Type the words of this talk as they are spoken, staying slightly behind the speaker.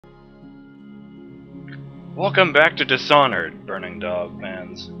Welcome back to Dishonored, Burning Dog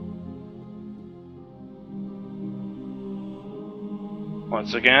fans.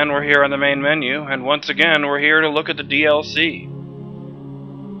 Once again, we're here on the main menu, and once again, we're here to look at the DLC.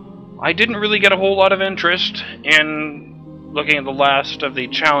 I didn't really get a whole lot of interest in looking at the last of the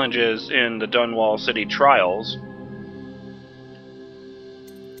challenges in the Dunwall City Trials.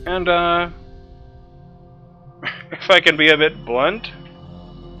 And, if I can be a bit blunt,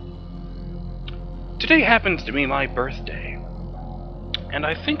 today happens to be my birthday, and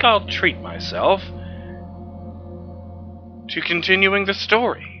I think I'll treat myself to continuing the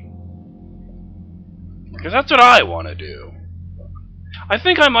story. Because that's what I want to do. I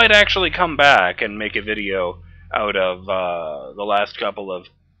think I might actually come back and make a video out of the last couple of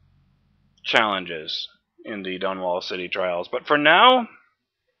challenges in the Dunwall City Trials. But for now,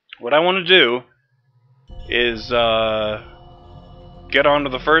 what I want to do is get on to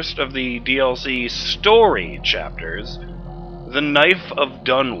the first of the DLC story chapters, the Knife of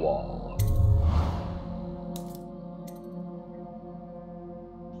Dunwall.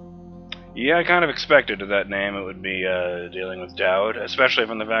 Yeah, I kind of expected that name it would be dealing with Dowd, especially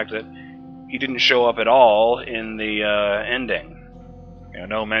from the fact that he didn't show up at all in the ending. You know,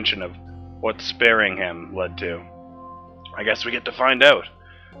 no mention of what sparing him led to. I guess we get to find out.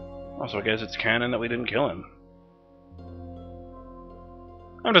 Also, I guess it's canon that we didn't kill him.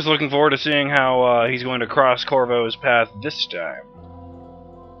 I'm just looking forward to seeing how he's going to cross Corvo's path this time.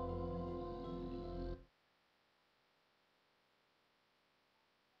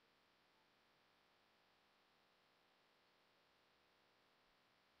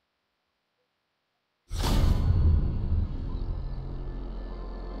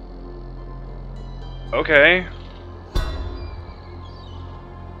 Okay.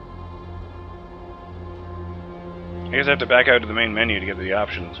 I guess I have to back out to the main menu to get the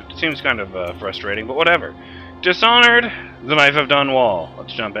options. It seems kind of frustrating, but whatever. Dishonored, the Knife of Dunwall.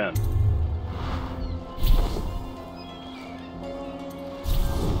 Let's jump in.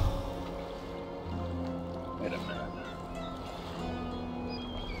 Wait a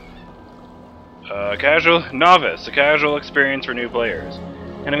minute. Casual Novice, a casual experience for new players.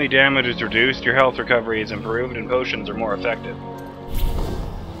 Enemy damage is reduced, your health recovery is improved, and potions are more effective.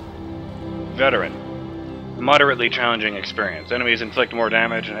 Veteran. A moderately challenging experience. Enemies inflict more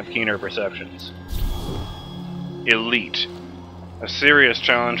damage and have keener perceptions. Elite. A serious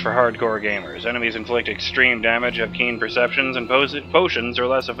challenge for hardcore gamers. Enemies inflict extreme damage, have keen perceptions, and potions are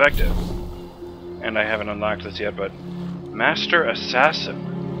less effective. And I haven't unlocked this yet, but Master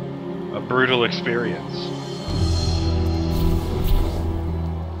Assassin. A brutal experience.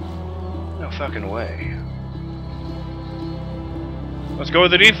 No fucking way. Let's go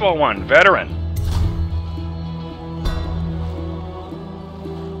with the default one, Veteran.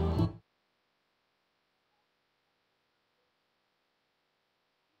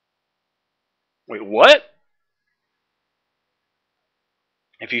 Wait, what?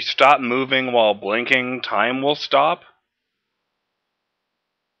 If you stop moving while blinking, time will stop?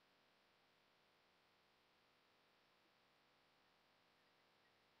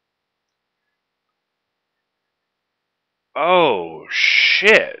 Oh,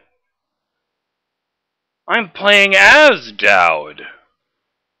 shit. I'm playing as Dowd.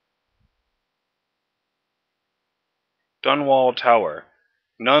 Dunwall Tower.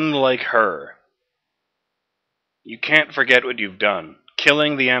 None like her. You can't forget what you've done.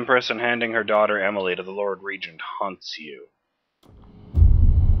 Killing the Empress and handing her daughter Emily to the Lord Regent haunts you.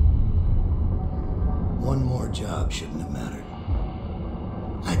 One more job shouldn't have mattered.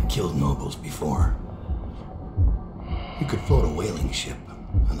 I'd killed nobles before. You could float a whaling ship,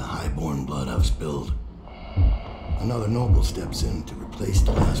 and the high-born blood I've spilled. Another noble steps in to replace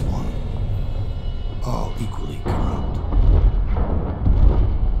the last one. All equally corrupt.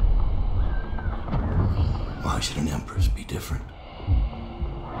 Why should an empress be different?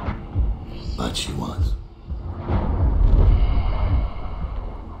 But she was.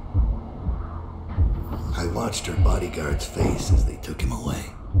 I watched her bodyguard's face as they took him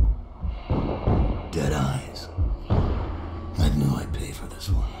away. Dead eyes. I knew I'd pay for this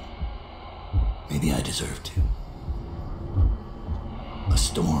one. Maybe I deserve to. A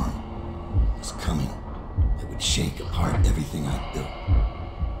storm was coming that would shake apart everything I'd built.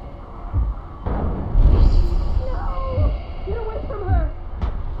 Get away from her!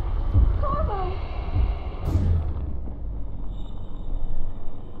 Corvo!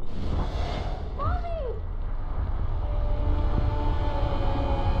 Mommy!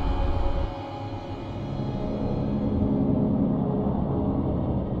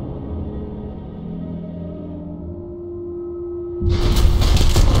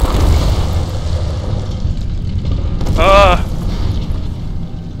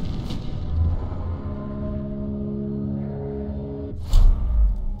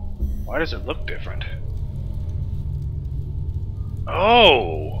 does it look different?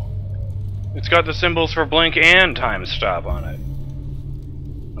 Oh! It's got the symbols for blink and time stop on it.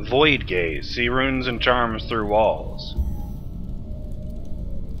 Void gaze. See runes and charms through walls.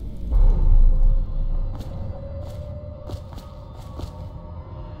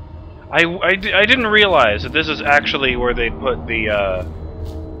 I didn't realize that this is actually where they put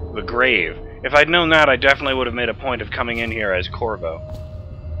the grave. If I'd known that, I definitely would have made a point of coming in here as Corvo.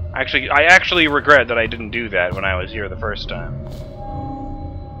 I actually regret that I didn't do that when I was here the first time.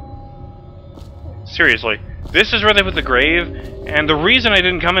 Seriously, this is where they put the grave, and the reason I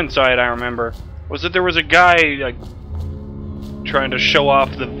didn't come inside, I remember, was that there was a guy, like, trying to show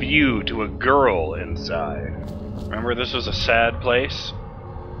off the view to a girl inside. Remember, this was a sad place?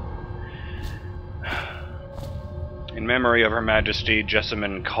 In memory of Her Majesty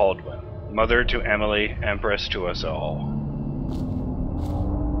Jessamine Caldwin, mother to Emily, empress to us all.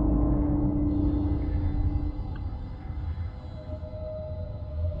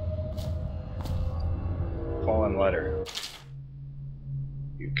 Fallen letter.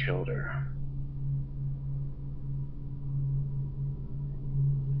 You killed her.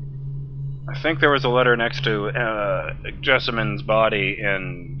 I think there was a letter next to Jessamine's body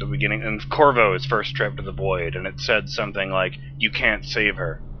in the beginning, in Corvo's first trip to the Void, and it said something like, "You can't save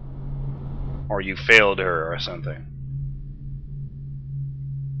her," or "You failed her," or something.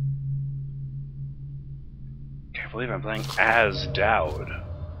 Can't believe I'm playing as Dowd.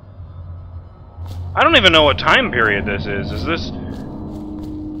 I don't even know what time period this is. Is this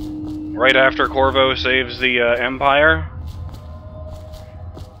right after Corvo saves the Empire?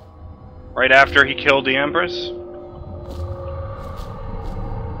 Right after he killed the Empress?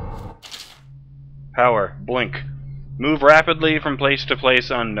 Power. Blink. Move rapidly from place to place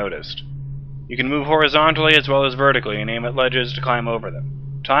unnoticed. You can move horizontally as well as vertically and aim at ledges to climb over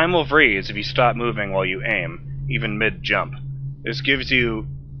them. Time will freeze if you stop moving while you aim, even mid-jump. This gives you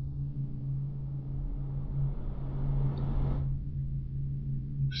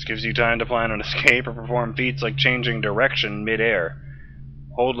time to plan an escape or perform feats like changing direction mid-air.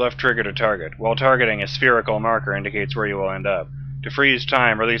 Hold left trigger to target. While targeting, a spherical marker indicates where you will end up. To freeze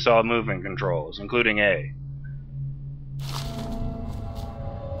time, release all movement controls, including A.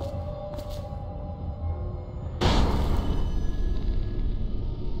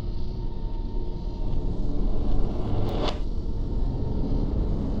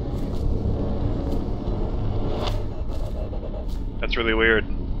 That's really weird.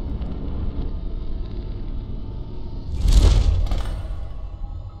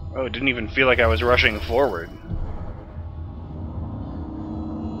 Oh, it didn't even feel like I was rushing forward.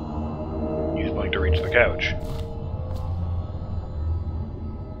 Use blink to reach the couch.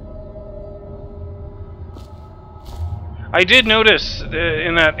 I did notice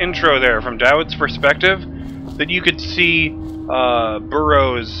in that intro there, from Dowd's perspective, that you could see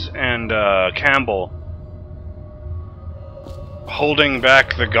Burroughs and Campbell holding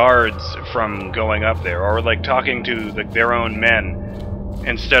back the guards from going up there, or like talking to their own men,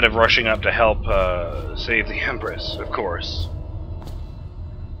 instead of rushing up to help save the Empress, of course.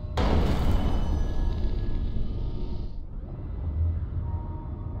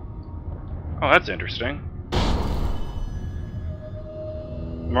 Oh, that's interesting.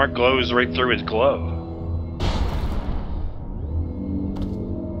 Mark glows right through his glove.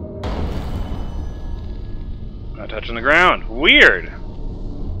 Not touching the ground. Weird!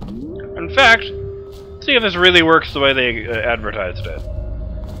 In fact, let's see if this really works the way they advertised it.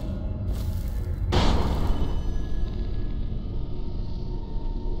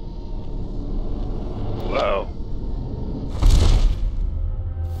 Whoa.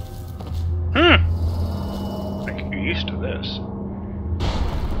 I can get used to this.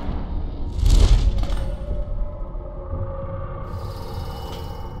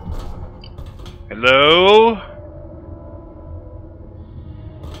 Hello?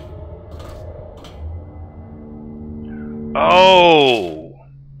 Oh!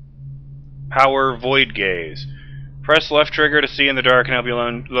 Power Void Gaze. Press left trigger to see in the dark and help you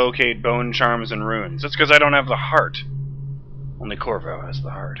locate bone charms and runes. That's because I don't have the heart. Only Corvo has the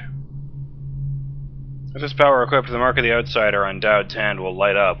heart. With this power equipped, the mark of the outsider on Dowd's hand will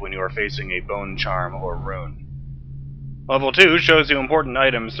light up when you are facing a bone charm or rune. Level 2 shows you important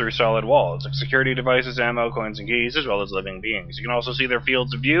items through solid walls, like security devices, ammo, coins, and keys, as well as living beings. You can also see their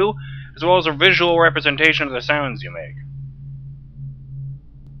fields of view, as well as a visual representation of the sounds you make.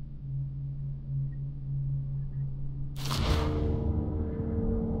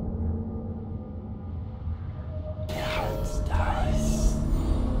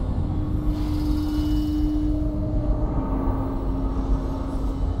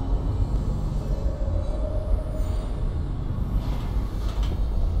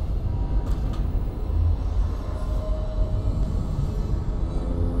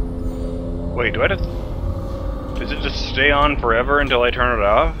 Wait, do I just... Does it just stay on forever until I turn it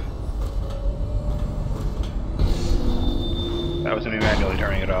off? That was me manually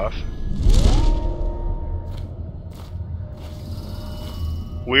turning it off.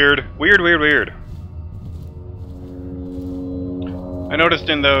 Weird. Weird, weird, weird. I noticed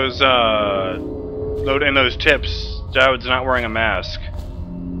in those tips, Dowd's not wearing a mask.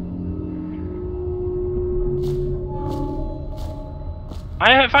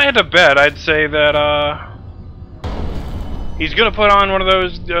 If I had to bet, I'd say that he's gonna put on one of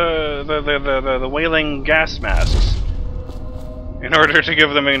those the whaling gas masks in order to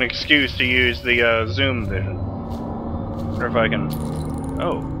give them an excuse to use the zoom vision. Or if I can.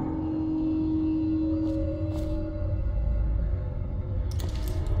 Oh.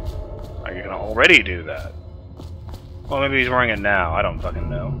 I can already do that. Well, maybe he's wearing it now. I don't fucking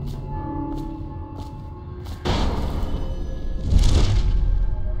know.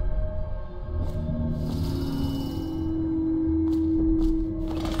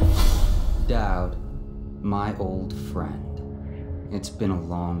 Dowd, my old friend. It's been a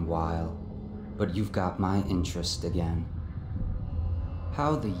long while, but you've got my interest again.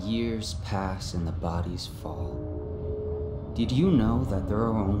 How the years pass and the bodies fall. Did you know that there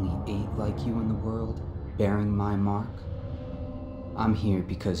are only 8 like you in the world, bearing my mark? I'm here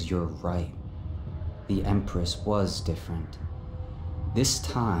because you're right. The Empress was different. This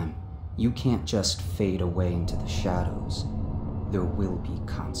time, you can't just fade away into the shadows. There will be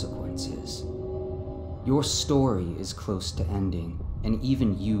consequences. Your story is close to ending, and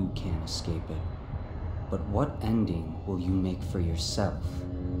even you can't escape it. But what ending will you make for yourself?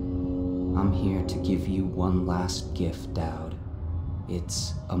 I'm here to give you one last gift, Dowd.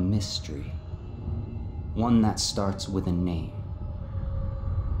 It's a mystery. One that starts with a name.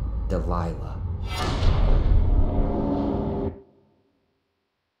 Delilah.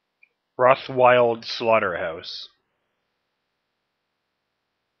 Rothwild Slaughterhouse.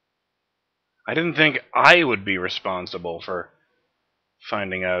 I didn't think I would be responsible for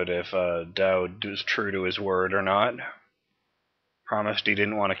finding out if Dowd was true to his word or not. Promised he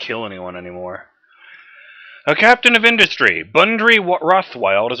didn't want to kill anyone anymore. A captain of industry, Bundry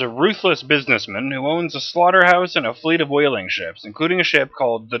Rothwild is a ruthless businessman who owns a slaughterhouse and a fleet of whaling ships, including a ship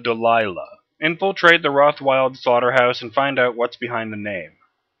called the Delilah. Infiltrate the Rothwild slaughterhouse and find out what's behind the name.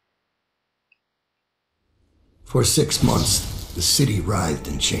 For 6 months, the city writhed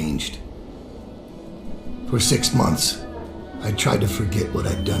and changed. For 6 months, I tried to forget what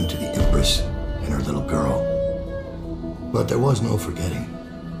I'd done to the Empress and her little girl. But there was no forgetting.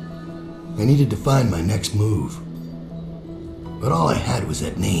 I needed to find my next move. But all I had was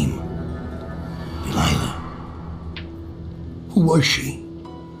that name. Delilah. Who was she?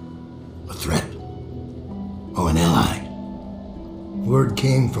 A threat? Or an ally? Word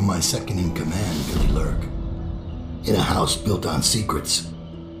came from my second-in-command, Billy Lurk. In a house built on secrets,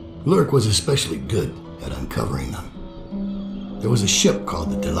 Lurk was especially good at uncovering them. There was a ship called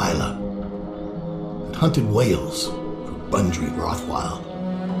the Delilah that hunted whales for Bundry Rothwild.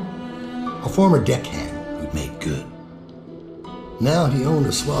 A former deckhand who'd made good. Now he owned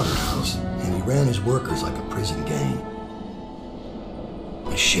a slaughterhouse and he ran his workers like a prison gang.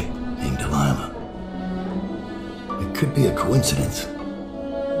 A ship named Delilah. It could be a coincidence,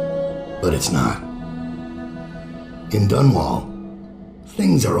 but it's not. In Dunwall,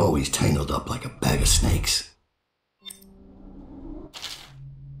 things are always tangled up like a bag of snakes.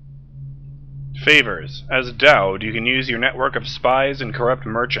 Favors. As Dowd, you can use your network of spies and corrupt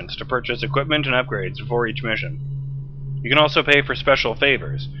merchants to purchase equipment and upgrades before each mission. You can also pay for special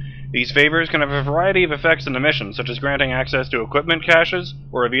favors. These favors can have a variety of effects in the mission, such as granting access to equipment caches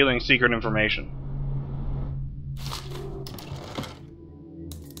or revealing secret information.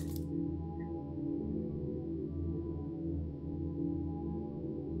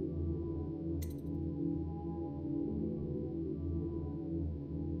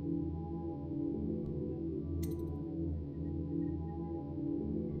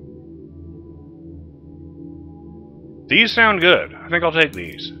 These sound good. I think I'll take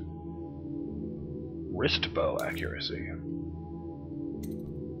these. Wrist bow accuracy.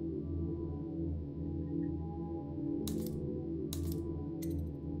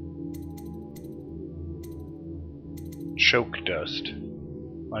 Choke dust.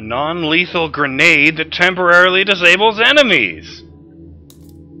 A non-lethal grenade that temporarily disables enemies!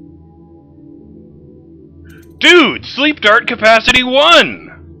 Dude! Sleep dart capacity 1!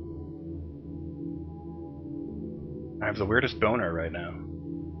 I have the weirdest boner right now.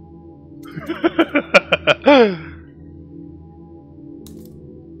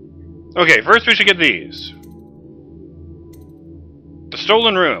 Okay, first we should get these.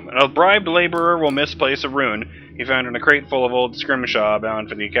 Stolen room. A bribed laborer will misplace a rune he found in a crate full of old scrimshaw bound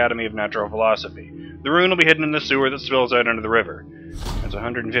for the Academy of Natural Philosophy. The rune will be hidden in the sewer that spills out into the river. That's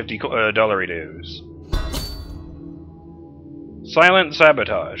 150 dollary dues. Silent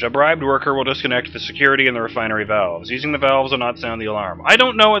sabotage. A bribed worker will disconnect the security in the refinery valves. Using the valves will not sound the alarm. I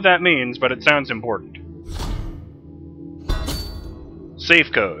don't know what that means, but it sounds important.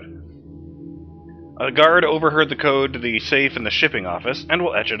 Safe code. A guard overheard the code to the safe in the shipping office and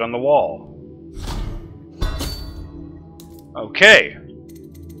will etch it on the wall. Okay.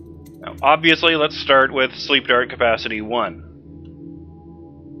 Now, obviously, let's start with Sleep Dart Capacity 1.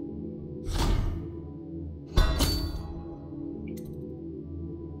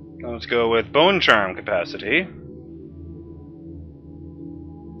 Let's go with Bone Charm Capacity.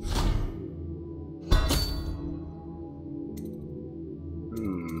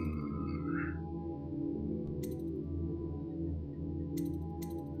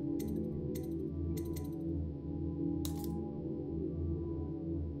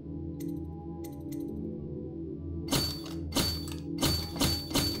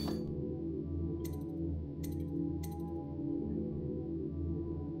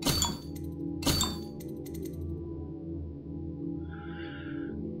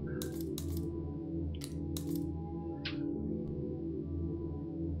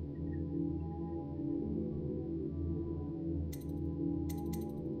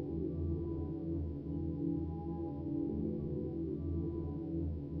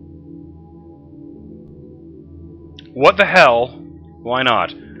 What the hell? Why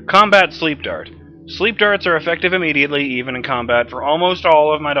not? Combat Sleep Dart. Sleep darts are effective immediately, even in combat, for almost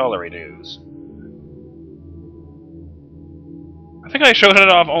all of my dollary dues. I think I showed it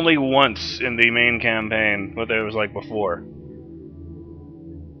off only once in the main campaign, what it was like before.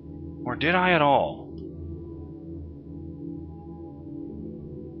 Or did I at all?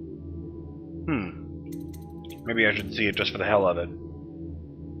 Maybe I should see it just for the hell of it.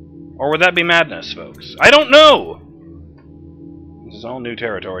 Or would that be madness, folks? I don't know! This is all new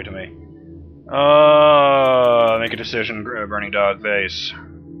territory to me. Make a decision, BurningDogFace.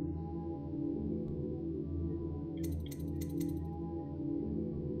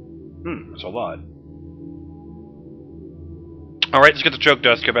 That's a lot. Alright, let's get the choke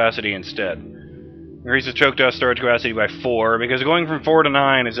dust capacity instead. Increase the choke dust storage capacity by 4, because going from 4 to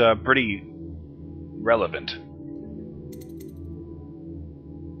 9 is pretty relevant.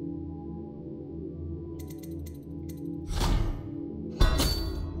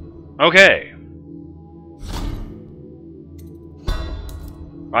 Okay.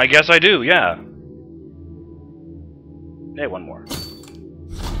 I guess I do, yeah. Hey, one more.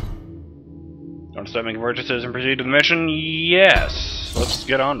 Don't stop making purchases and proceed to the mission? Yes! Let's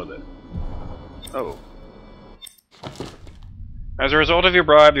get on with it. Oh. As a result of your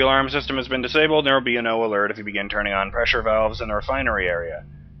bribe, the alarm system has been disabled, and there will be a no alert if you begin turning on pressure valves in the refinery area.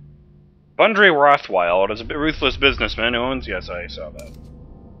 Bundry Rothwild is a ruthless businessman who owns... Yes, I saw that.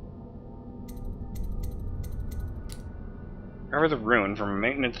 Recover the rune from a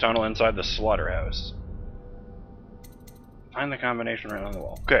maintenance tunnel inside the slaughterhouse. Find the combination right on the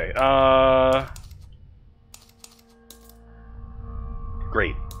wall. Okay,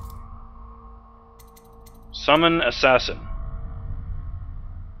 great. Summon Assassin.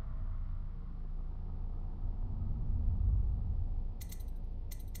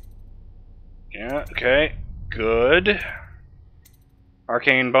 Yeah, okay. Good.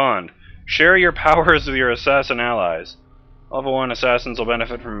 Arcane Bond. Share your powers with your assassin allies. Level 1 assassins will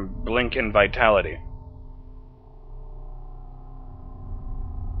benefit from Blink and Vitality.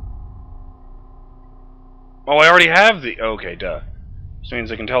 Oh, I already have the... Okay, duh. This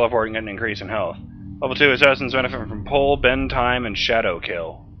means I can teleport and get an increase in health. Level 2 assassins benefit from Pull, Bend Time, and Shadow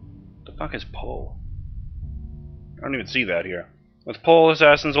Kill. What the fuck is Pull? I don't even see that here. With Pull,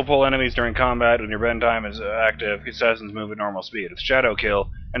 assassins will pull enemies during combat. When your Bend Time is active, assassins move at normal speed. With Shadow Kill,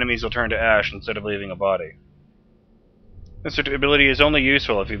 enemies will turn to ash instead of leaving a body. This ability is only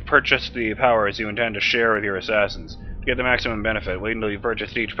useful if you've purchased the powers you intend to share with your assassins. To get the maximum benefit, wait until you've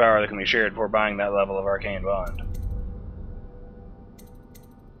purchased each power that can be shared before buying that level of Arcane Bond.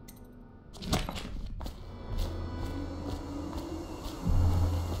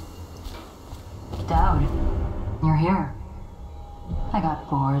 Dowd, you're here. I got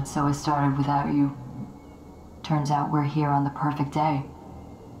bored, so I started without you. Turns out we're here on the perfect day.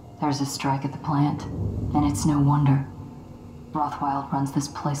 There's a strike at the plant, and it's no wonder. Rothwild runs this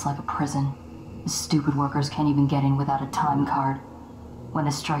place like a prison. The stupid workers can't even get in without a time card. When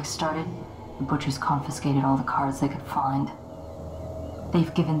the strike started, the butchers confiscated all the cards they could find.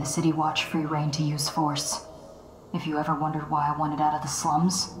 They've given the City Watch free rein to use force. If you ever wondered why I wanted out of the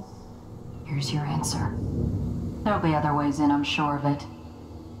slums, here's your answer. There'll be other ways in, I'm sure of it.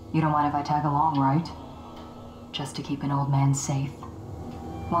 You don't mind if I tag along, right? Just to keep an old man safe.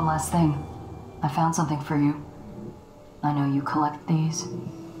 One last thing. I found something for you. I know you collect these.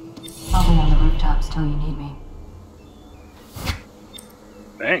 I'll be on the rooftops till you need me.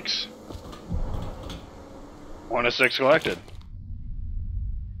 Thanks. 1 of 6 collected.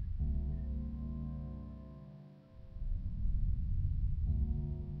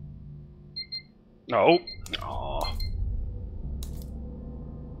 Oh. Aw.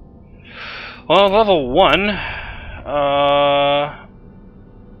 Well, level 1.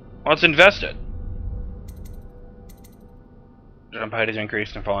 Let's invest it. Jump height is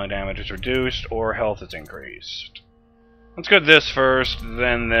increased and falling damage is reduced, or health is increased. Let's go this first,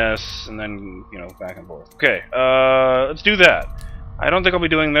 then this, and then, you know, back and forth. Okay, let's do that. I don't think I'll be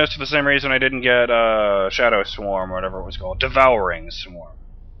doing this for the same reason I didn't get Shadow Swarm, or whatever it was called. Devouring Swarm.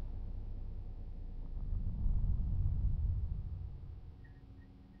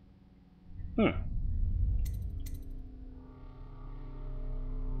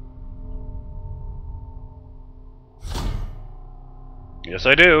 Yes,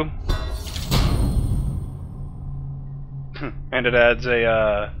 I do. And it adds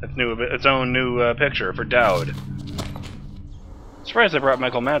its own new picture for Dowd. Surprised they brought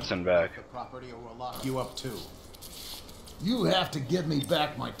Michael Madsen back. The property or we'll lock you up too. You have to give me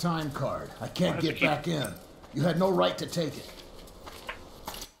back my time card. I can't get back in. You had no right to take it.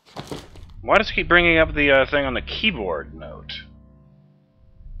 Why does it keep bringing up the thing on the keyboard note?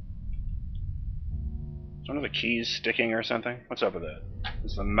 Is one of the keys sticking or something? What's up with that?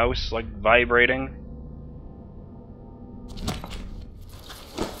 Is the mouse, like, vibrating?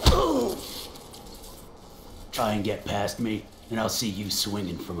 Try and get past me, and I'll see you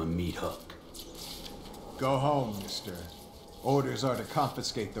swinging from a meat hook. Go home, mister. Orders are to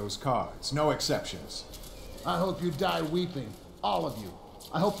confiscate those cards. No exceptions. I hope you die weeping. All of you.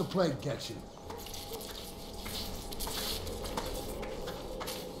 I hope the plague gets you.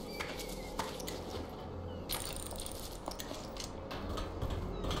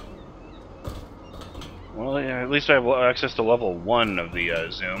 Well, yeah, at least I have access to level 1 of the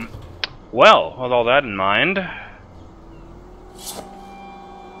Zoom. Well, with all that in mind...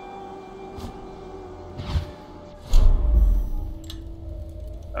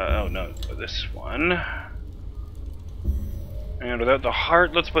 oh no, this one. And without the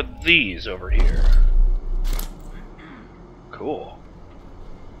heart, let's put these over here. Cool.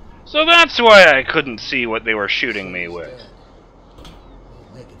 So that's why I couldn't see what they were shooting me with.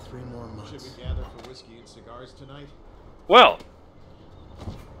 We'll make it 3 more months. Should we gather for whiskey and cigars tonight? Well,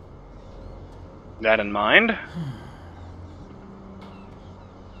 that in mind,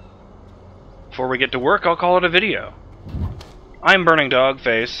 before we get to work, I'll call it a video. I'm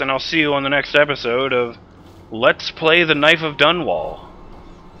BurningDogFace, and I'll see you on the next episode of Let's Play the Knife of Dunwall.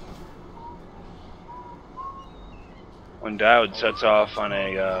 When Dowd sets off on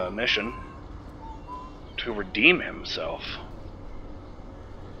a mission to redeem himself.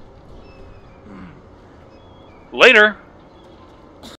 Later!